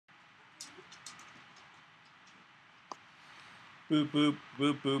Boop, boop,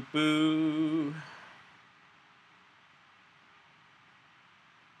 boop, boop, boo.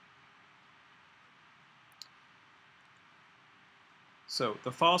 So,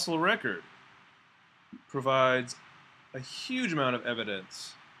 the fossil record provides a huge amount of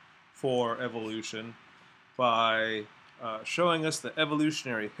evidence for evolution by showing us the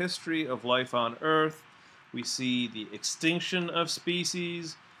evolutionary history of life on Earth. We see the extinction of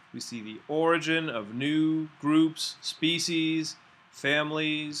species. We see the origin of new groups, species,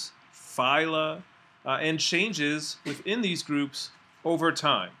 families, phyla, and changes within these groups over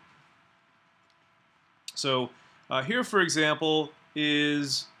time. So here, for example,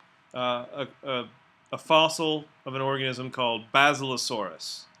 is a fossil of an organism called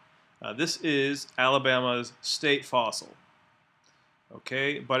Basilosaurus. This is Alabama's state fossil.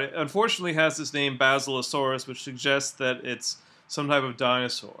 Okay, but it unfortunately has this name Basilosaurus, which suggests that it's some type of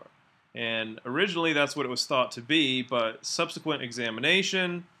dinosaur. And originally that's what it was thought to be, but subsequent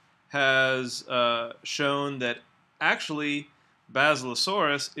examination has shown that actually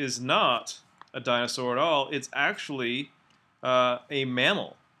Basilosaurus is not a dinosaur at all. It's actually a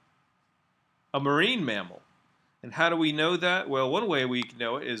mammal, a marine mammal. And how do we know that? Well, one way we can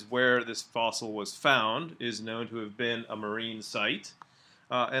know it is where this fossil was found is known to have been a marine site.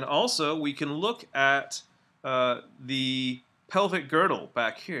 And also, we can look at the pelvic girdle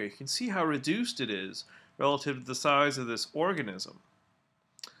back here. You can see how reduced it is relative to the size of this organism.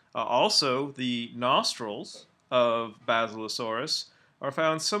 Also, the nostrils of Basilosaurus are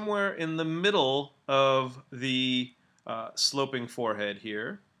found somewhere in the middle of the sloping forehead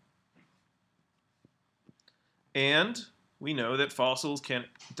here. And we know that fossils can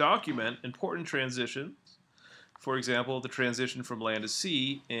document important transitions. For example, the transition from land to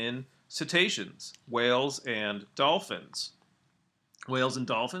sea in cetaceans, whales, and dolphins. Whales and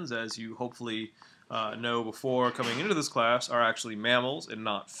dolphins, as you hopefully know before coming into this class, are actually mammals and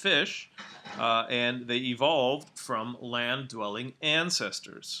not fish, and they evolved from land-dwelling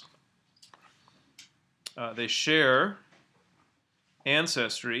ancestors. They share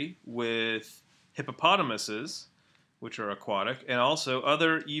ancestry with hippopotamuses, which are aquatic, and also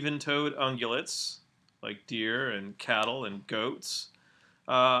other even-toed ungulates, like deer and cattle and goats.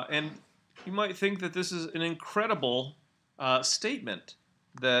 And you might think that this is an incredible statement,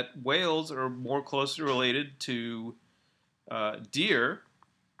 that whales are more closely related to deer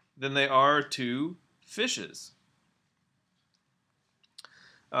than they are to fishes.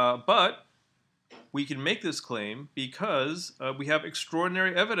 But we can make this claim because we have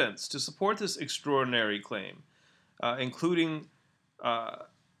extraordinary evidence to support this extraordinary claim, including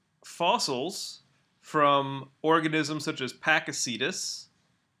fossils from organisms such as Pakicetus.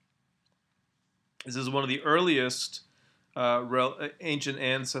 This is one of the earliest ancient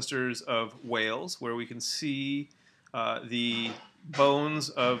ancestors of whales, where we can see the bones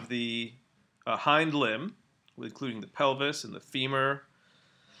of the hind limb, including the pelvis and the femur,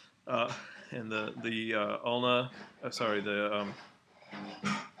 and the ulna, the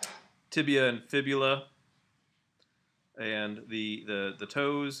tibia and fibula, and the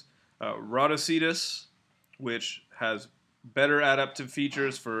toes. Rhodocetus, which has better adaptive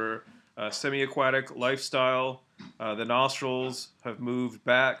features for semi-aquatic lifestyle. The nostrils have moved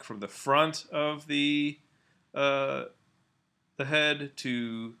back from the front of the head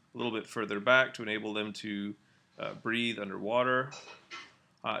to a little bit further back to enable them to breathe underwater.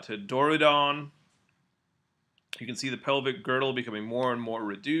 To Dorudon, you can see the pelvic girdle becoming more and more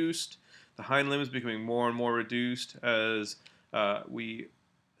reduced. The hind limbs becoming more and more reduced as we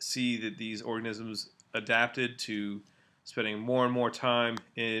see that these organisms adapted to spending more and more time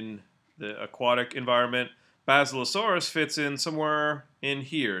in the aquatic environment. Basilosaurus fits in somewhere in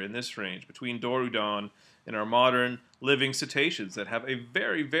here, in this range, between Dorudon and our modern living cetaceans that have a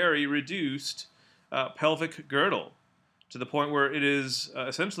very, very reduced pelvic girdle, to the point where it is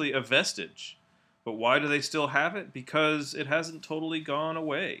essentially a vestige. But why do they still have it? Because it hasn't totally gone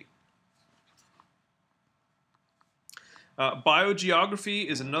away. Biogeography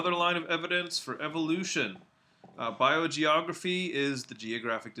is another line of evidence for evolution. Biogeography is the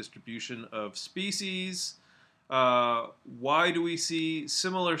geographic distribution of species. Why do we see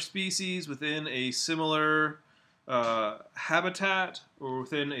similar species within a similar habitat or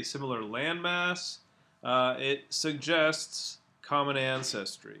within a similar landmass? It suggests common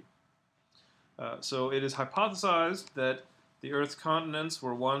ancestry. So it is hypothesized that the Earth's continents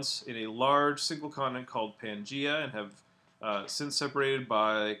were once in a large single continent called Pangaea and have since separated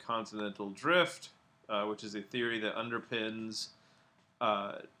by continental drift, which is a theory that underpins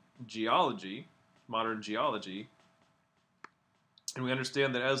geology, modern geology. And we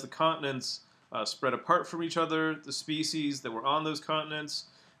understand that as the continents spread apart from each other. The species that were on those continents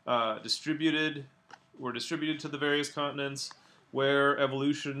were distributed to the various continents, where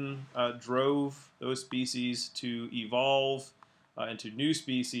evolution drove those species to evolve into new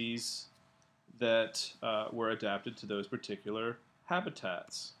species that were adapted to those particular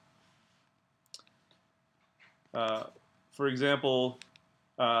habitats. For example,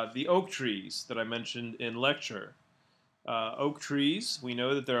 the oak trees that I mentioned in lecture. Oak trees, we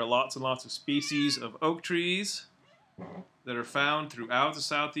know that there are lots and lots of species of oak trees that are found throughout the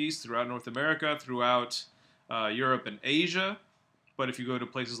Southeast, throughout North America, throughout Europe and Asia. But if you go to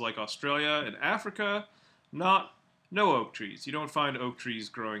places like Australia and Africa, no oak trees. You don't find oak trees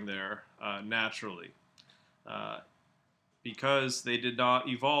growing there naturally because they did not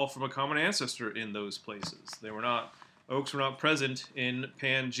evolve from a common ancestor in those places. Oaks were not present in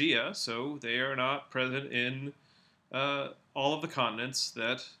Pangaea, so they are not present in all of the continents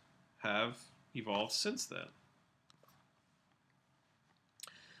that have evolved since then.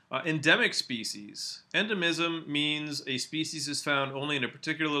 Endemic species. Endemism means a species is found only in a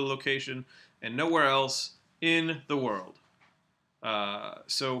particular location and nowhere else in the world.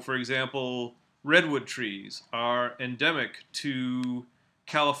 So, for example, redwood trees are endemic to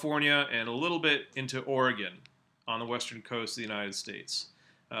California and a little bit into Oregon on the western coast of the United States.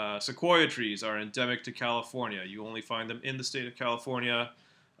 Sequoia trees are endemic to California. You only find them in the state of California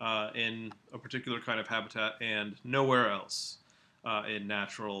in a particular kind of habitat and nowhere else in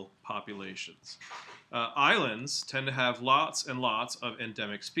natural populations. Islands tend to have lots and lots of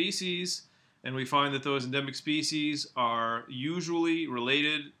endemic species, and we find that those endemic species are usually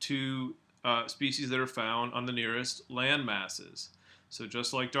related to species that are found on the nearest land masses. So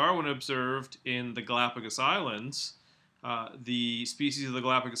just like Darwin observed in the Galapagos Islands, the species of the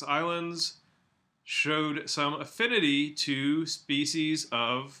Galapagos Islands showed some affinity to species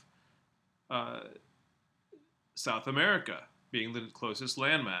of South America, being the closest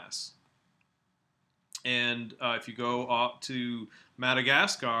landmass. And if you go up to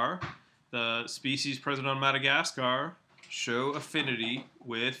Madagascar, the species present on Madagascar show affinity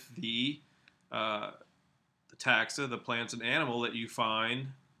with the taxa, the plants and animal that you find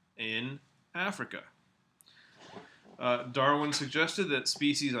in Africa. Darwin suggested that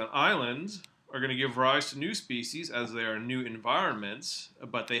species on islands are going to give rise to new species as they are new environments,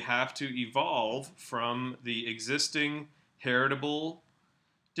 but they have to evolve from the existing heritable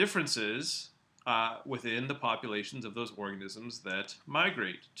differences within the populations of those organisms that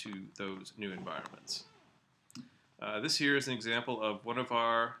migrate to those new environments. This here is an example of one of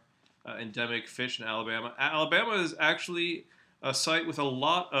our endemic fish in Alabama. Alabama is actually a site with a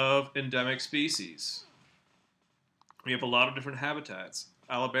lot of endemic species. We have a lot of different habitats.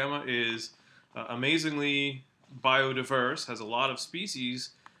 Alabama is amazingly biodiverse, has a lot of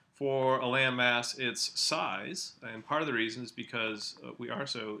species for a landmass its size, and part of the reason is because we are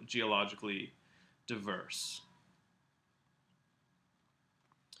so geologically diverse.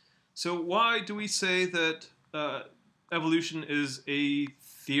 So why do we say that evolution is a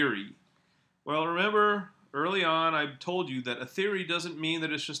theory? Well, remember, early on I told you that a theory doesn't mean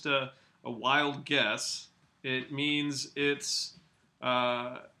that it's just a wild guess. It means it's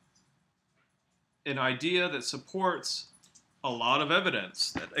an idea that supports a lot of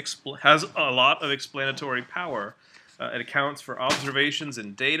evidence, that has a lot of explanatory power. It accounts for observations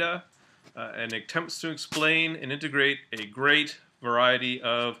and data, and attempts to explain and integrate a great variety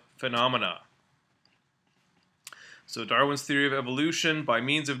of phenomena. So Darwin's theory of evolution by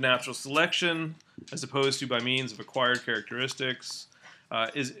means of natural selection, as opposed to by means of acquired characteristics,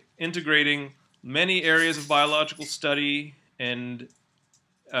 is integrating many areas of biological study and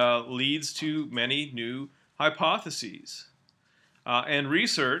leads to many new hypotheses. And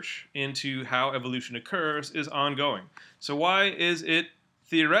research into how evolution occurs is ongoing. So why is it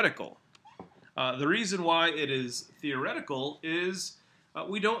theoretical? The reason why it is theoretical is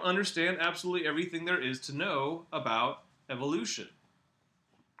we don't understand absolutely everything there is to know about evolution.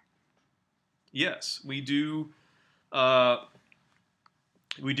 Yes, we do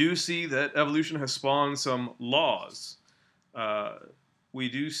see that evolution has spawned some laws. We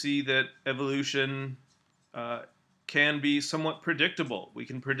do see that evolution can be somewhat predictable. We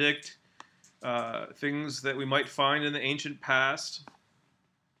can predict things that we might find in the ancient past.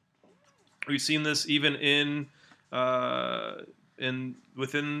 We've seen this even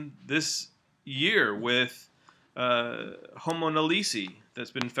within this year with Homo nalesi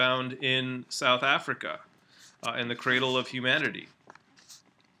that's been found in South Africa in the cradle of humanity.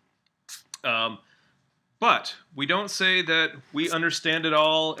 But we don't say that we understand it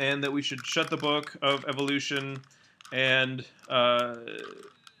all and that we should shut the book of evolution and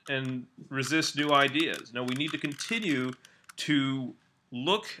and resist new ideas. No, we need to continue to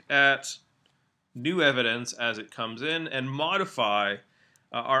look at new evidence as it comes in and modify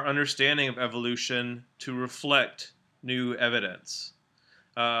our understanding of evolution to reflect new evidence.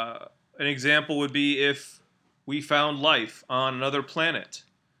 An example would be if we found life on another planet.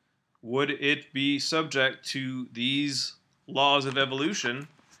 Would it be subject to these laws of evolution,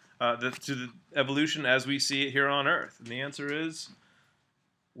 to the evolution as we see it here on Earth? And the answer is,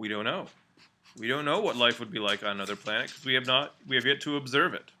 we don't know. We don't know what life would be like on another planet because we have yet to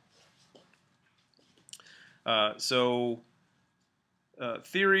observe it.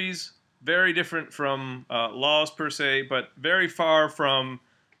 Theories, very different from laws per se, but very far from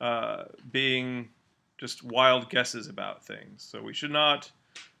being just wild guesses about things. So we should not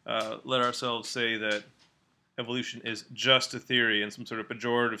let ourselves say that evolution is just a theory in some sort of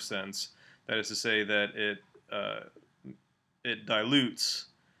pejorative sense. That is to say that it dilutes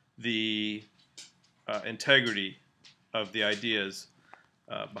the integrity of the ideas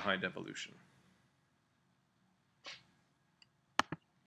behind evolution.